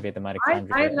to activate the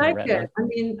mitochondria? I like it. I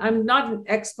mean, I'm not an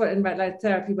expert in red light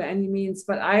therapy by any means,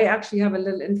 but I actually have a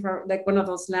little like one of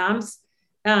those lamps,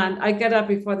 and I get up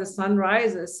before the sun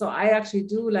rises. So I actually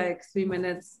do like 3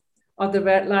 minutes of the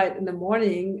red light in the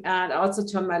morning, and also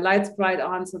turn my lights bright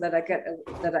on so that I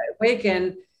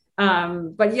awaken.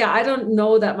 But yeah, I don't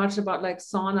know that much about like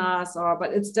saunas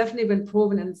but it's definitely been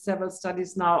proven in several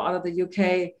studies now out of the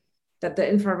UK that the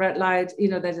infrared light,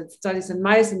 that it studies in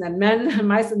mice and then men,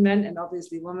 mice and men, and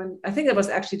obviously women. I think it was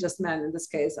actually just men in this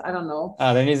case. I don't know.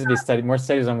 There needs to be more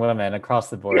studies on women across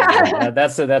the board. Yeah.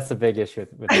 That's a big issue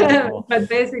with But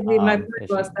basically my point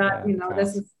was that,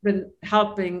 this has been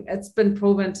helping. It's been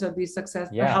proven to be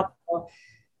successful, helpful.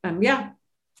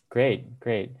 Great.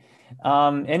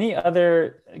 Any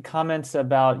other comments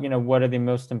about, what are the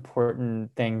most important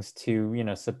things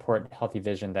to, support healthy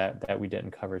vision that we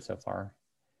didn't cover so far?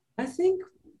 I think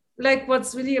like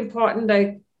what's really important,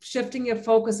 like shifting your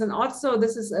focus. And also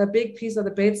this is a big piece of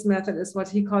the Bates method, is what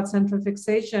he called central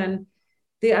fixation.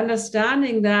 The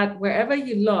understanding that wherever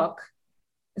you look,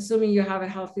 assuming you have a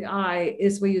healthy eye,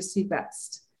 is where you see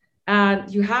best.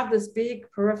 And you have this big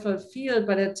peripheral field,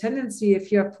 but a tendency,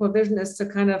 if you have poor vision, is to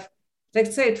kind of,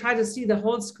 let's say, try to see the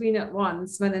whole screen at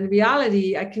once, when in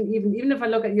reality, I can even if I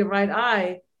look at your right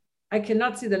eye, I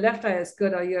cannot see the left eye as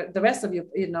good, or the rest of you,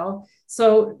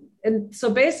 So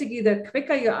basically, the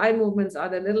quicker your eye movements are,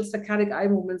 the little saccadic eye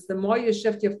movements, the more you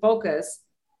shift your focus,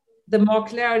 the more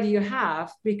clarity you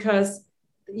have, because,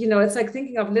 it's like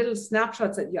thinking of little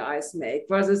snapshots that your eyes make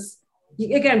versus,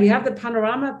 again, we have the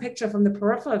panorama picture from the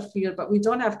peripheral field, but we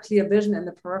don't have clear vision in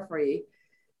the periphery.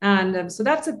 And so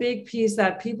that's a big piece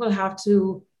that people have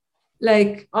to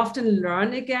often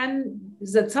learn again,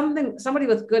 is that somebody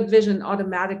with good vision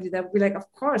automatically, they'll be like,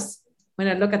 of course, when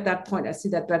I look at that point, I see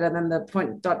that better than the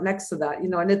point dot next to that,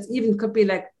 and it's even could be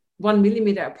like 1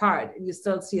 millimeter apart and you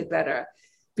still see it better,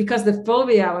 because the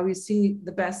fovea where we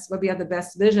have the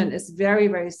best vision is very,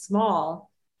 very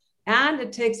small. And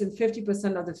it takes in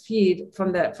 50% of the feed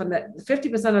from the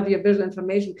 50% of your visual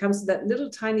information comes to that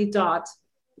little tiny dot.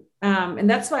 And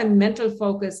that's why mental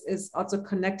focus is also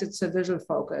connected to visual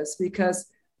focus, because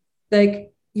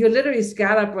you're literally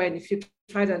scatterbrained if you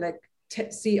try to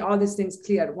see all these things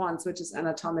clear at once, which is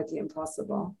anatomically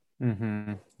impossible.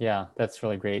 Mm-hmm. Yeah, that's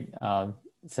really great.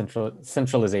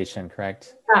 Centralization,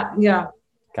 correct? Yeah.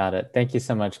 Got it. Thank you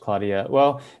so much, Claudia.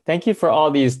 Well, thank you for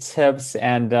all these tips.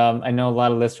 And I know a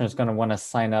lot of listeners are going to want to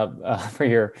sign up for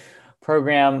your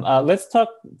program. Let's talk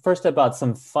first about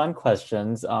some fun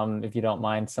questions, if you don't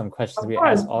mind, some questions we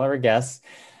ask all our guests.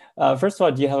 First of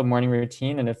all, do you have a morning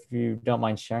routine? And if you don't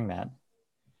mind sharing that.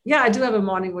 Yeah, I do have a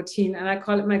morning routine, and I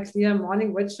call it my clear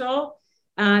morning ritual.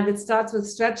 And it starts with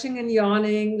stretching and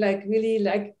yawning, like really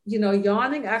like,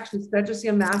 yawning actually stretches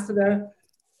your masseter,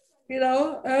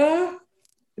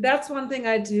 that's one thing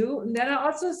I do. And then I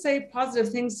also say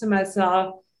positive things to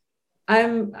myself.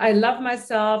 I love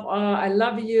myself, or I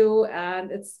love you,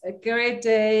 and it's a great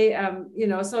day.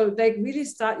 So like really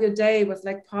start your day with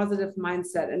like positive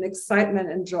mindset and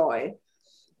excitement and joy.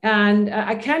 And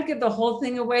I can't give the whole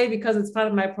thing away because it's part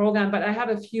of my program, but I have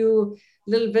a few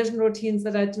little vision routines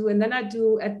that I do. And then I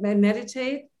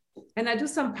meditate, and I do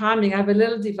some palming. I have a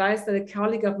little device that a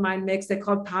colleague of mine makes. They're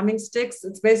called palming sticks.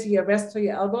 It's basically a rest for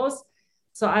your elbows.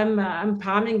 So I'm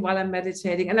palming while I'm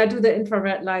meditating, and I do the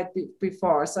infrared light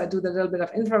before. So I do the little bit of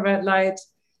infrared light.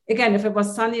 Again, if it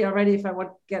was sunny already, if I would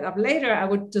get up later, I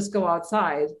would just go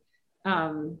outside.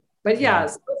 But yeah,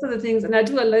 so those are the things. And I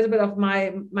do a little bit of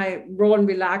my roll and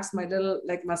relax, my little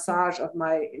like massage of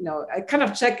my, I kind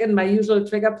of check in my usual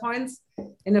trigger points.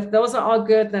 And if those are all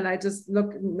good, then I just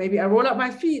maybe I roll up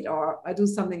my feet or I do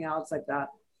something else like that.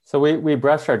 So we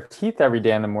brush our teeth every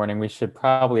day in the morning. We should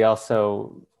probably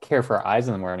also care for our eyes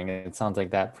in the morning. It sounds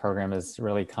like that program is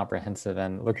really comprehensive,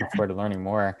 and looking forward to learning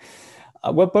more.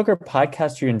 What book or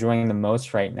podcast are you enjoying the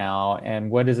most right now?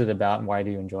 And what is it about, and why do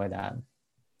you enjoy that?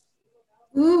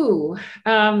 Ooh,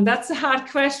 that's a hard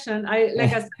question.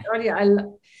 Like I said earlier,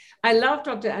 I love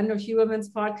Dr. Andrew Huberman's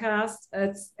podcast.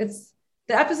 It's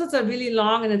the episodes are really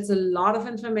long and it's a lot of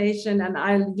information, and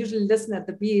I usually listen at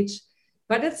the beach.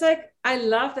 But it's like, I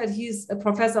love that he's a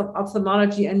professor of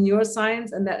ophthalmology and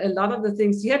neuroscience, and that a lot of the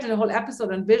things, he had a whole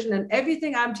episode on vision, and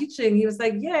everything I'm teaching, he was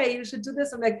like, yeah, you should do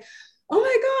this. I'm like, oh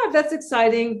my God, that's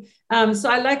exciting. So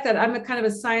I like that. I'm a kind of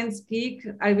a science geek.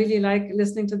 I really like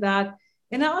listening to that.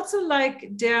 And I also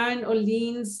like Darren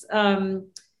O'Lean's,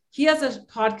 he has a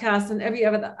podcast, and every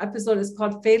other episode is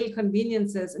called Fatal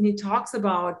Conveniences. And he talks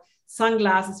about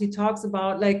sunglasses. He talks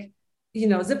about like,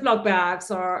 Ziploc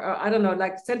bags or I don't know,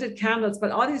 like scented candles,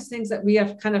 but all these things that we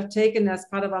have kind of taken as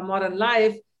part of our modern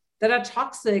life that are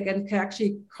toxic and can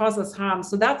actually cause us harm.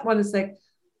 So that one is like,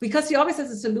 because he always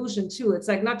has a solution too. It's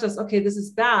like, not just, okay, this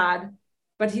is bad,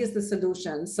 but here's the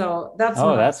solution. So that's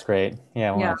that's great.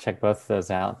 Yeah, I want to check both of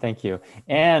those out. Thank you.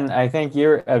 And I think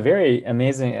you're a very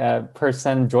amazing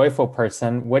person, joyful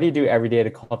person. What do you do every day to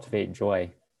cultivate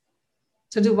joy?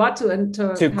 To do what?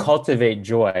 To cultivate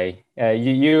joy.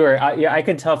 You are. I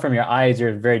can tell from your eyes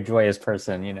you're a very joyous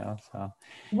person. So.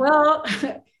 Well,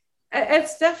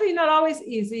 it's definitely not always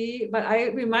easy, but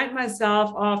I remind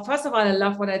myself. First of all, I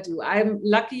love what I do. I'm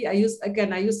lucky. I used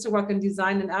to work in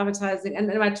design and advertising, and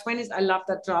in my 20s, I loved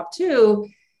that job too.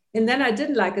 And then I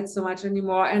didn't like it so much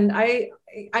anymore. And I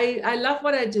love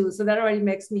what I do, so that already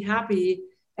makes me happy.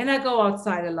 And I go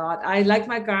outside a lot. I like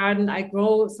my garden. I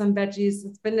grow some veggies.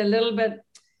 It's been a little bit,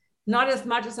 not as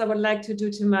much as I would like to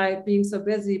do to my being so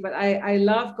busy, but I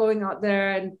love going out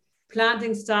there and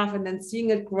planting stuff and then seeing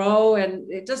it grow.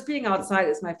 And just being outside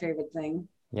is my favorite thing.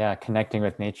 Yeah, connecting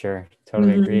with nature.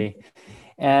 Totally agree.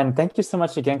 And thank you so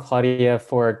much again, Claudia,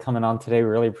 for coming on today. We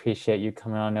really appreciate you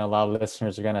coming on. I know a lot of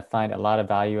listeners are going to find a lot of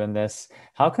value in this.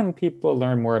 How can people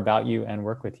learn more about you and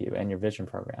work with you and your vision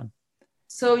program?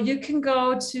 So you can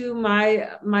go to my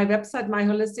website,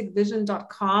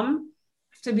 myholisticvision.com.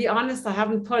 To be honest, I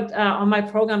haven't put all my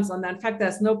programs on there. In fact,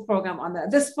 there's no program on there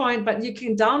at this point, but you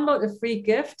can download a free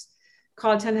gift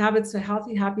called 10 Habits for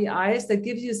Healthy, Happy Eyes that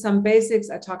gives you some basics.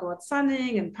 I talk about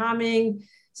sunning and palming.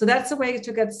 So that's a way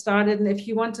to get started. And if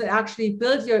you want to actually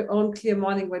build your own clear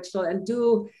morning ritual and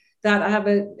do that, I have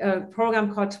a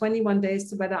program called 21 Days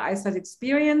to Better Eyesight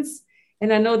Experience.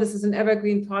 And I know this is an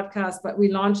evergreen podcast, but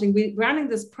we're running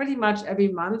this pretty much every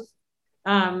month.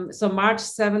 So March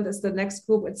 7th is the next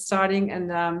group it's starting. And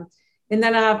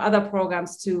then I have other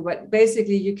programs too. But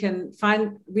basically you can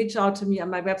reach out to me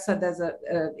on my website. There's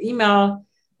an email,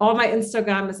 or my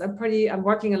Instagram is, I'm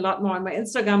working a lot more on my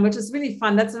Instagram, which is really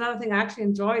fun. That's another thing I actually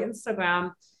enjoy,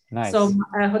 Instagram. Nice. So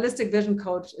Holistic Vision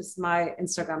Coach is my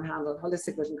Instagram handle,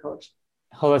 Holistic Vision Coach.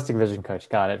 Holistic Vision Coach.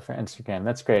 Got it, for Instagram.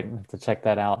 That's great. I have to check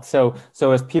that out. So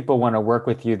if people want to work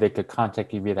with you, they could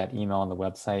contact you via that email on the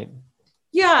website.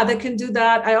 Yeah, they can do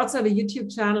that. I also have a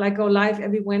YouTube channel. I go live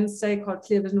every Wednesday called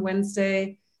Clear Vision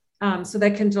Wednesday. So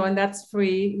they can join. That's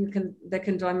free. They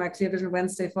can join my Clear Vision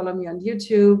Wednesday. Follow me on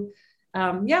YouTube.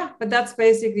 But that's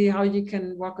basically how you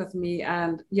can work with me.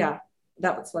 And yeah,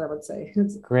 that's what I would say.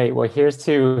 Great. Well, here's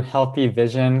to healthy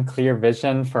vision, clear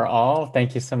vision for all.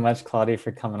 Thank you so much, Claudia,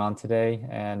 for coming on today.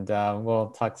 And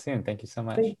we'll talk soon. Thank you so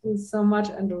much. Thank you so much,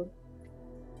 Andrew.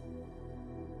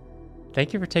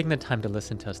 Thank you for taking the time to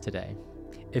listen to us today.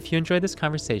 If you enjoyed this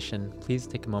conversation, please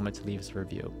take a moment to leave us a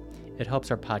review. It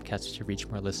helps our podcast to reach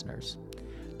more listeners.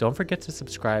 Don't forget to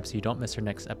subscribe so you don't miss our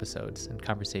next episodes and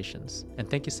conversations. And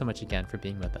thank you so much again for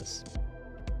being with us.